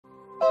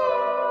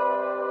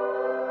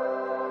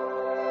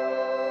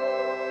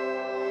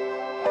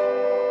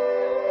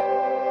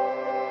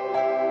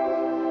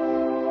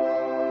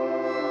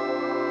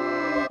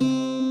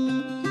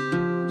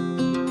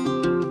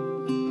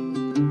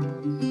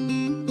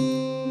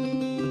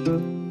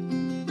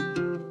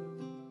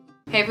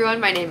Hey everyone,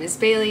 my name is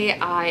Bailey.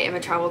 I am a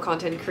travel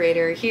content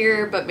creator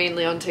here, but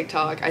mainly on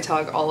TikTok. I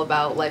talk all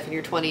about life in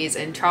your 20s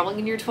and traveling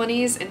in your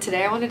 20s, and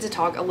today I wanted to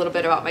talk a little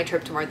bit about my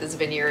trip to Martha's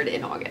Vineyard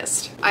in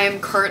August. I am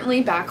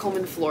currently back home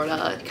in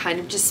Florida, kind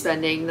of just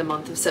spending the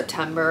month of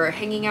September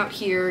hanging out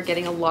here,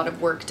 getting a lot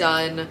of work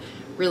done,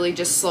 really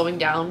just slowing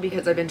down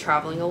because I've been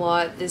traveling a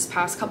lot this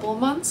past couple of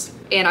months.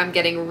 And I'm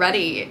getting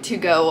ready to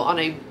go on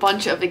a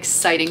bunch of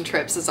exciting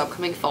trips this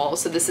upcoming fall.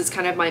 So this is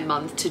kind of my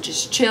month to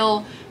just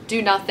chill,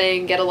 do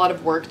nothing, get a lot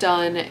of work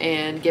done,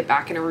 and get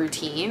back in a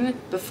routine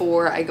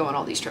before I go on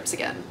all these trips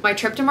again. My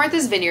trip to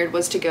Martha's Vineyard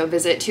was to go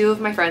visit two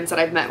of my friends that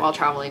I've met while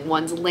traveling.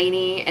 One's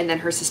Laney and then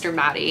her sister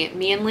Maddie.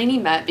 Me and Laney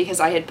met because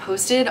I had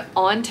posted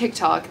on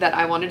TikTok that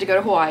I wanted to go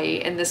to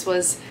Hawaii, and this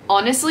was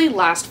honestly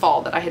last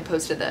fall that I had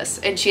posted this.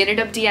 And she ended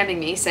up DMing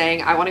me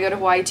saying, I want to go to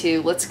Hawaii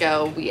too, let's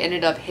go. We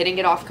ended up hitting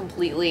it off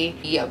completely.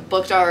 We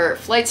booked our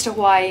flights to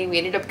Hawaii. We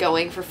ended up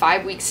going for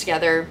 5 weeks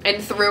together,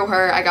 and through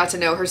her I got to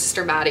know her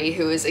sister Maddie,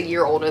 who is a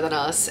year older than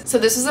us. So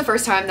this was the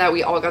first time that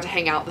we all got to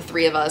hang out, the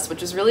three of us,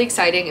 which was really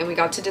exciting, and we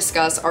got to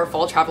discuss our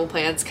fall travel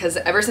plans because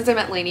ever since I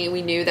met Laney,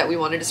 we knew that we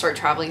wanted to start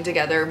traveling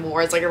together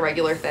more as like a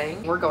regular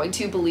thing. We're going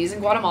to Belize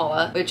and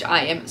Guatemala, which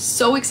I am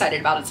so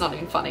excited about. It's not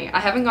even funny. I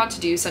haven't got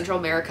to do Central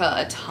America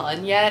a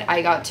ton yet.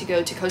 I got to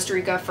go to Costa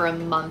Rica for a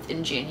month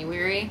in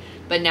January,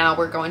 but now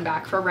we're going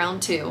back for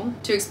round 2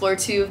 to explore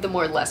 2 of the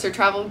more lesser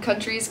traveled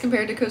countries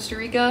compared to Costa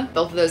Rica.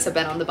 Both of those have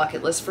been on the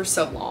bucket list for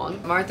so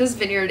long. Martha's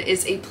Vineyard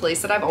is a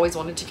place that I've always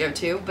wanted to go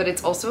to, but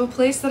it's also a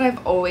place that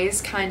I've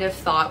always kind of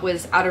thought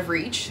was out of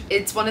reach.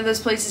 It's one of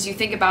those places you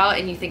think about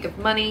and you think of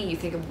money, you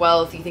think of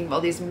wealth, you think of all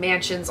these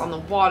mansions on the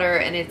water,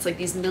 and it's like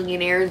these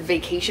millionaire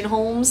vacation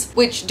homes,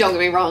 which, don't get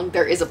me wrong,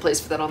 there is a place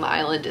for that on the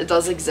island. It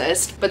does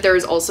exist, but there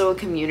is also a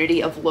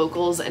community of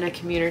locals and a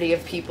community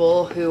of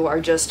people who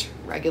are just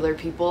regular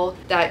people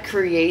that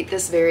create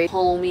this very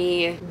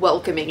homey,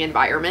 welcoming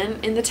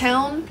environment in the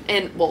town.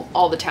 And well,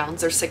 all the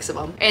towns, there's 6 of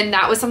them. And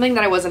that was something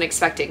that I wasn't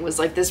expecting, was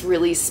like this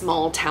really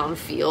small town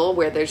feel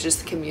where there's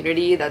just the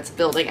community that's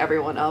building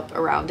everyone up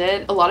around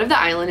it. A lot of the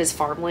island is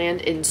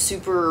farmland and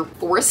super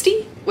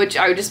foresty, which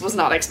I just was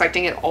not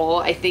expecting at all.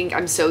 I think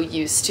I'm so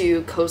used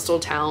to coastal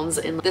towns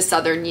in the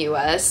southern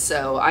US.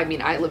 So I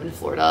mean, I live in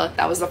Florida.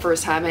 That was the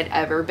first time I'd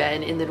ever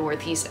been in the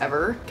Northeast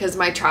ever, because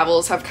my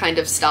travels have kind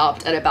of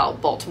stopped at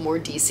about Baltimore,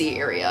 DC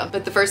area.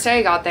 But the first day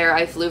I got there,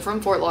 I flew from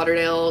Fort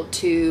Lauderdale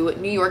to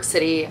New York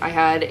City. I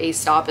had a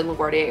stop in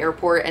LaGuardia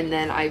Airport, and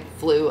then I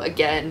flew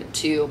again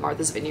to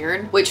Martha's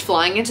Vineyard, which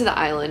flying into the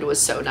island was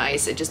so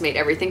nice. It just made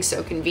everything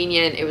so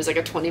convenient. It was like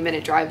a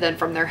 20-minute drive then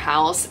from their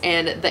house,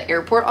 and the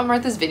airport on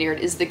Martha's Vineyard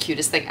is the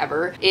cutest thing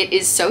ever. It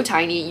is so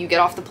tiny. You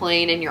get off the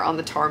plane and you're on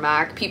the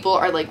tarmac. People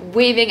are like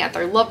waving at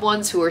their loved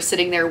ones who are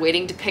sitting there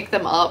waiting to pick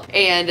them up,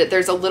 and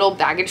there's a little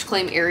baggage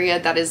claim area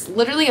that is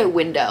literally a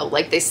window.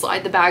 Like, they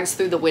slide the bags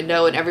through the window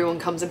and everyone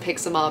comes and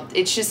picks them up.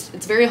 It's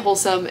very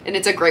wholesome, and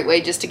it's a great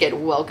way just to get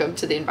welcome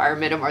to the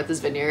environment of Martha's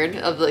Vineyard,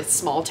 of the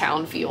small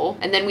town feel.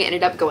 And then we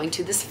ended up going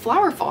to this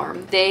flower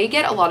farm. They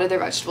get a lot of their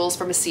vegetables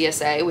from a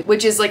CSA,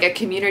 which is like a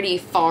community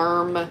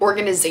farm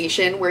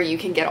organization where you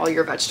can get all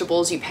your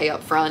vegetables. You pay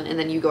up front and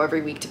then you go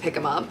every week to pick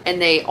them up. And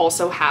they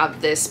also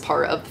have this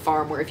part of the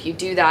farm where if you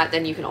do that,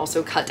 then you can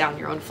also cut down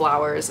your own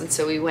flowers. And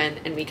so we went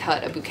and we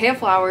cut a bouquet of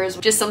flowers,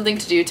 just something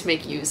to do to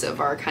make use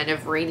of our kind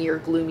of rainier,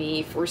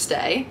 gloomy first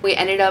day. We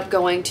ended up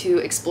going to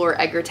explore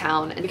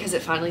Edgartown, and because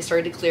it finally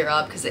started to clear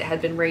up because it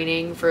had been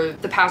raining for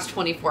the past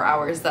 24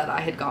 hours that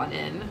I had gone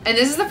in. And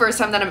this is the first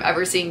time that I'm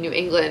ever seeing New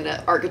England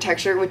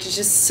architecture, which is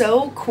just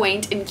so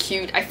quaint and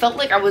cute. I felt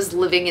like I was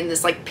living in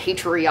this like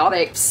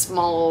patriotic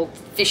small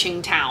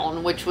fishing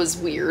town, which was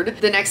weird.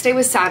 The next day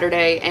was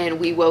Saturday, and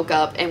we woke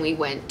up and we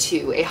went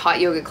to a hot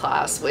yoga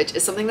class, which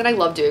is something that I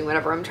love doing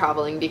whenever I'm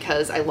traveling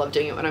because I love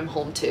doing it when I'm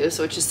home too.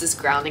 So it's just this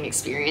grounding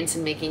experience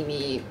and making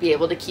me be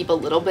able to keep a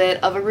little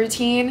bit of a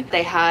routine.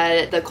 They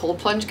had the cold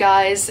plunge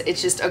guys.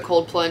 It's just a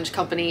cold plunge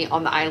company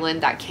on the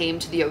island that came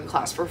to the yoga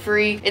class for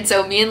free. And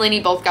so me and Laney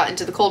both got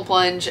into the cold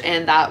plunge,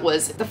 and that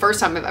was the first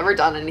time I've ever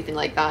done anything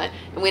like that.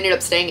 And we ended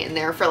up staying in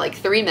there for like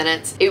 3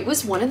 minutes. It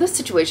was one of those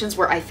situations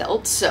where I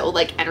felt so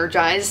like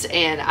energized,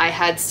 and I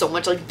had so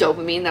much like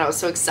dopamine that I was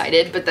so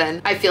excited, but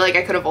then I feel like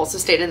I could have also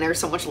stayed in there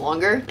so much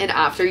longer. And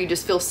after, you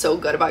just feel so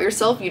good about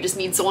yourself. You just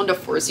need someone to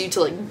force you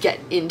to like get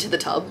into the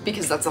tub,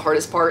 because that's the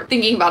hardest part.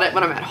 Thinking about it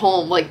when I'm at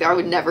home, like I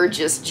would never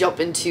just jump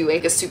into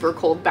like a super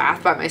cold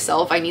bath by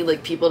myself. I need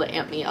like people to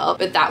amp me up.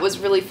 But that was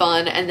really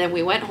fun. And then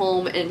we went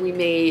home and we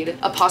made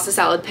a pasta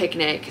salad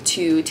picnic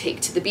to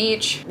take to the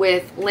beach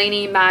with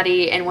Laney,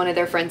 Maddie, and one of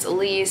their friends,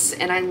 Elise.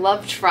 And I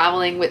love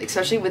traveling with,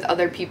 especially with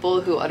other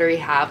people who already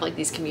have like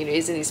these communities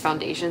communities and these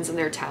foundations in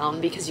their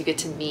town because you get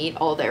to meet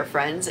all their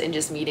friends and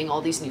just meeting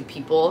all these new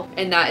people.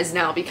 And that has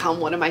now become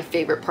one of my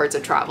favorite parts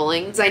of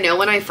traveling. Because I know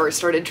when I first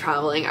started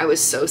traveling, I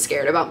was so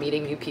scared about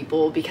meeting new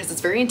people because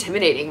it's very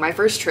intimidating. My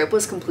first trip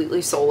was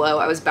completely solo.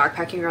 I was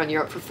backpacking around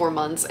Europe for 4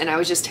 months and I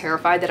was just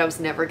terrified that I was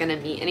never gonna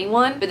meet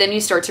anyone. But then you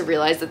start to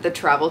realize that the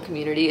travel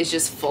community is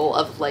just full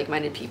of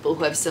like-minded people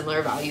who have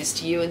similar values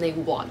to you and they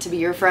want to be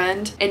your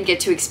friend and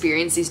get to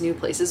experience these new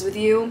places with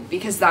you,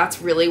 because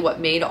that's really what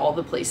made all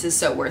the places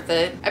so worth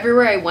it.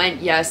 Everywhere I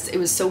went, yes, it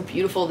was so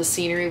beautiful. The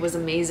scenery was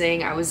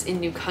amazing. I was in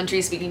new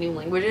countries speaking new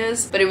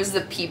languages, but it was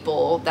the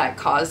people that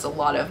caused a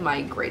lot of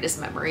my greatest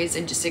memories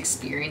and just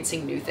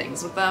experiencing new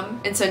things with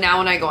them. And so now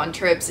when I go on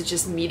trips, it's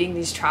just meeting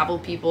these travel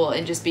people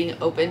and just being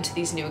open to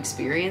these new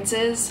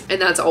experiences. And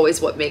that's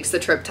always what makes the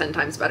trip 10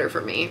 times better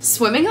for me.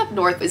 Swimming up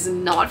north is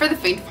not for the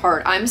faint of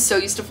heart. I'm so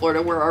used to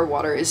Florida where our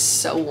water is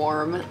so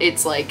warm.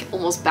 It's like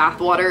almost bath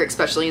water,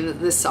 especially in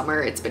this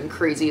summer. It's been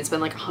crazy. It's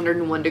been like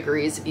 101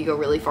 degrees if you go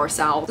really far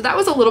south. So that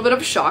was a little bit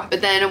of a shock.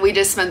 But then we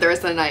just spent the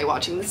rest of the night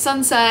watching the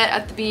sunset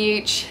at the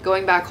beach,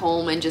 going back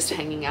home and just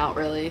hanging out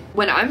really.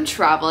 When I'm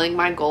traveling,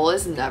 my goal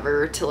is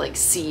never to like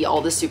see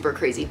all the super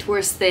crazy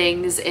tourist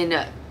things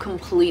and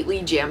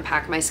completely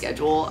jam-pack my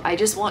schedule. I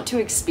just want to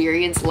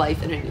experience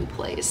life in a new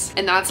place.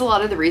 And that's a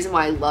lot of the reason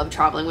why I love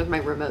traveling with my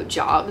remote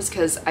jobs,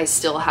 because I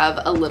still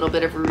have a little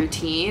bit of a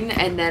routine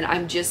and then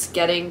I'm just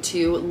getting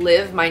to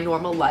live my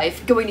normal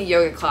life, going to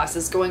yoga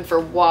classes, going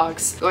for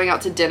walks, going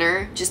out to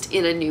dinner, just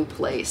in a new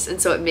place.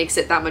 And so it makes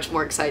it that much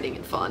more exciting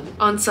and fun.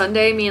 On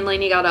Sunday, me and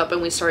Laney got up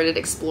and we started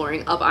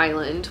exploring Up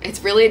Island.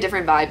 It's really a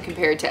different vibe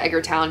compared to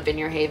Edgartown,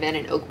 Vineyard Haven,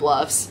 and Oak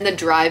Bluffs. And the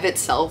drive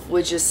itself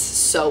was just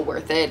so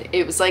worth it.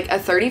 It was like a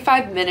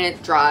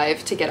 35-minute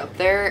drive to get up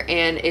there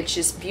and it's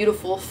just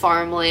beautiful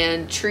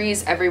farmland,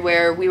 trees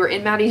everywhere. We were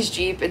in Maddie's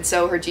Jeep, and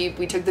so her Jeep,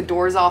 we took the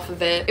doors off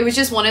of it. It was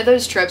just one of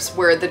those trips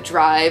where the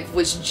drive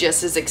was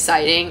just as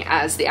exciting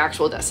as the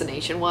actual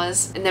destination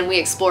was. And then we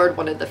explored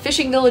one of the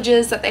fishing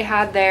villages that they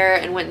had there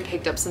and went and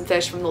picked up some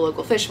fish from the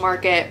local fish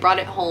market, brought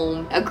it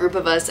home. A group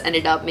of us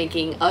ended up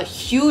making a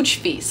huge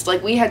feast.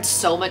 Like, we had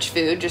so much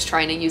food just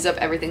trying to use up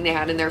everything they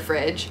had in their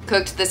fridge.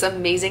 Cooked this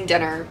amazing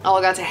dinner.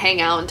 All got to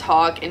hang out and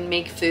talk and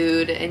make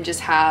food and just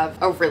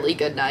have a really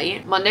good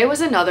night. Monday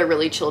was another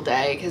really chill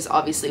day because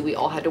obviously we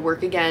all had to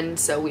work again.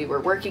 So we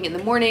were working in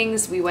the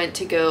mornings. We went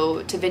to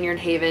go to Vineyard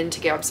Haven to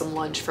grab some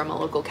lunch from a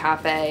local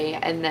cafe,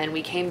 and then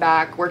we came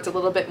back, worked a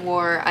little bit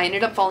more. I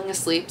ended up falling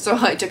asleep, so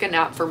I took a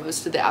nap for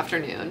most of the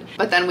afternoon.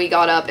 But then we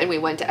got up and we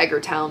went to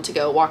Edgartown to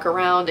go walk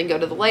around and go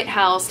to the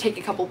lighthouse, take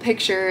a couple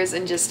pictures,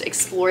 and just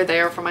explore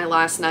there for my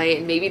last night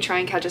and maybe try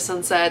and catch a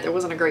sunset. There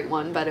wasn't a great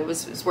one, but it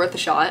was worth a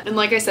shot. And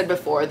like I said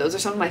before, those are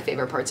some of my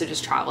favorite parts of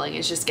just traveling,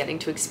 is just getting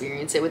to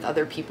experience it with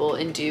other people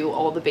and do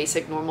all the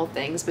basic normal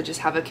things, but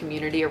just have a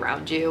community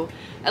around you.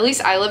 At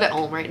least I live at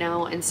home right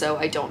now, and so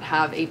I don't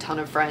have a ton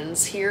of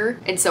friends here,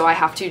 and so I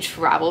have to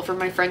travel for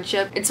my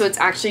friendship. And so it's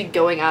actually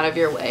going out of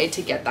your way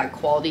to get that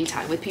quality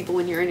time with people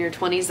when you're in your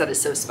 20s that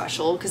is so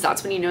special, because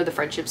that's when you know the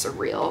friendships are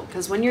real.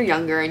 Because when you're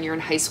younger and you're in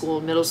high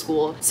school, middle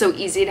school, it's so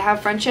easy to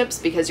have friendships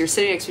because you're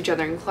sitting next to each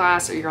other in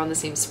class or you're on the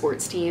same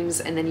sports teams,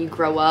 and then you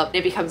grow up and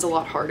it becomes a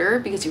lot harder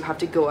because you have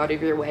to go out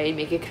of your way and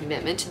make a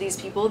commitment to these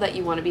people that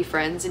you want to be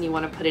friends and you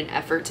want to put in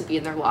effort to be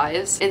in their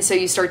lives. And so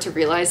you start to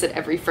realize that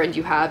every friend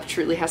you have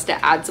truly has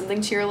to add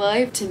something to your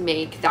life to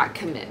make that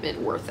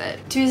commitment worth it.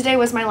 Tuesday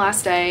was my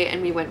last day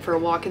and we went for a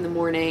walk in the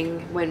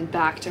morning, went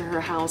back to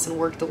her house and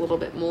worked a little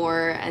bit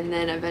more, and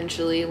then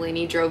eventually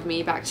Laney drove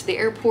me back to the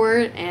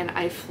airport and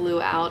I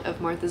flew out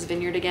of Martha's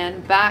Vineyard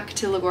again back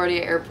to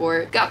LaGuardia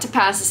Airport. Got to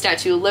pass the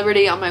Statue of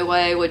Liberty on my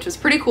way, which was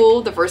pretty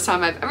cool. The first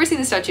time I've ever seen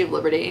the Statue of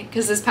Liberty,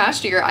 because this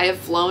past year I have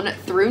flown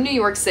through New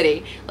York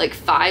City like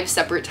 5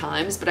 separate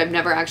times, but I've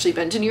never actually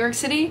been to New York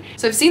City.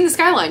 So I've seen the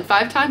skyline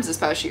 5 times this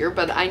past year,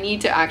 but I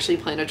need to actually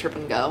plan a trip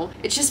and go.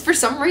 It's just, for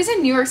some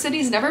reason, New York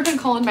City's never been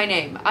calling my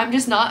name. I'm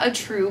just not a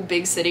true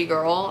big city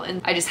girl,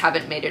 and I just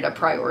haven't made it a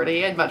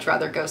priority. I'd much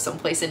rather go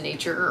someplace in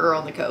nature or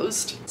on the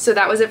coast. So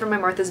that was it for my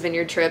Martha's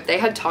Vineyard trip. They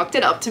had talked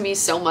it up to me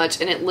so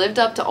much and it lived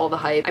up to all the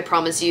hype. I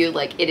promise you,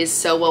 like, it is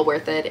so well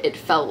worth it. It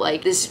felt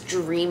like this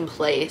dream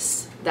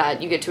place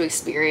that you get to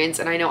experience.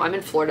 And I know I'm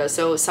in Florida,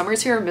 so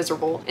summers here are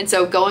miserable. And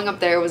so going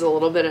up there was a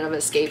little bit of an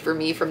escape for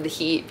me from the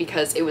heat,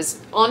 because it was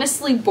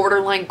honestly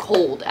borderline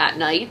cold at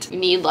night. You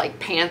need like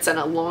pants and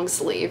a long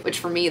sleeve, which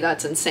for me,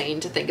 that's insane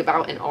to think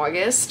about in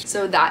August.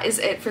 So that is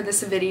it for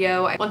this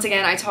video. Once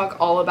again, I talk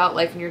all about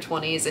life in your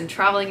 20s and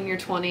traveling in your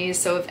 20s.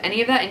 So if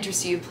any of that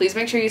interests you, please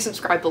make sure you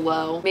subscribe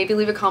below. Maybe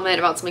leave a comment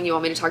about something you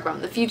want me to talk about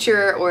in the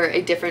future, or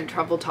a different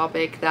travel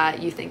topic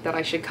that you think that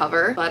I should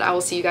cover. But I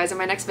will see you guys in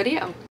my next video.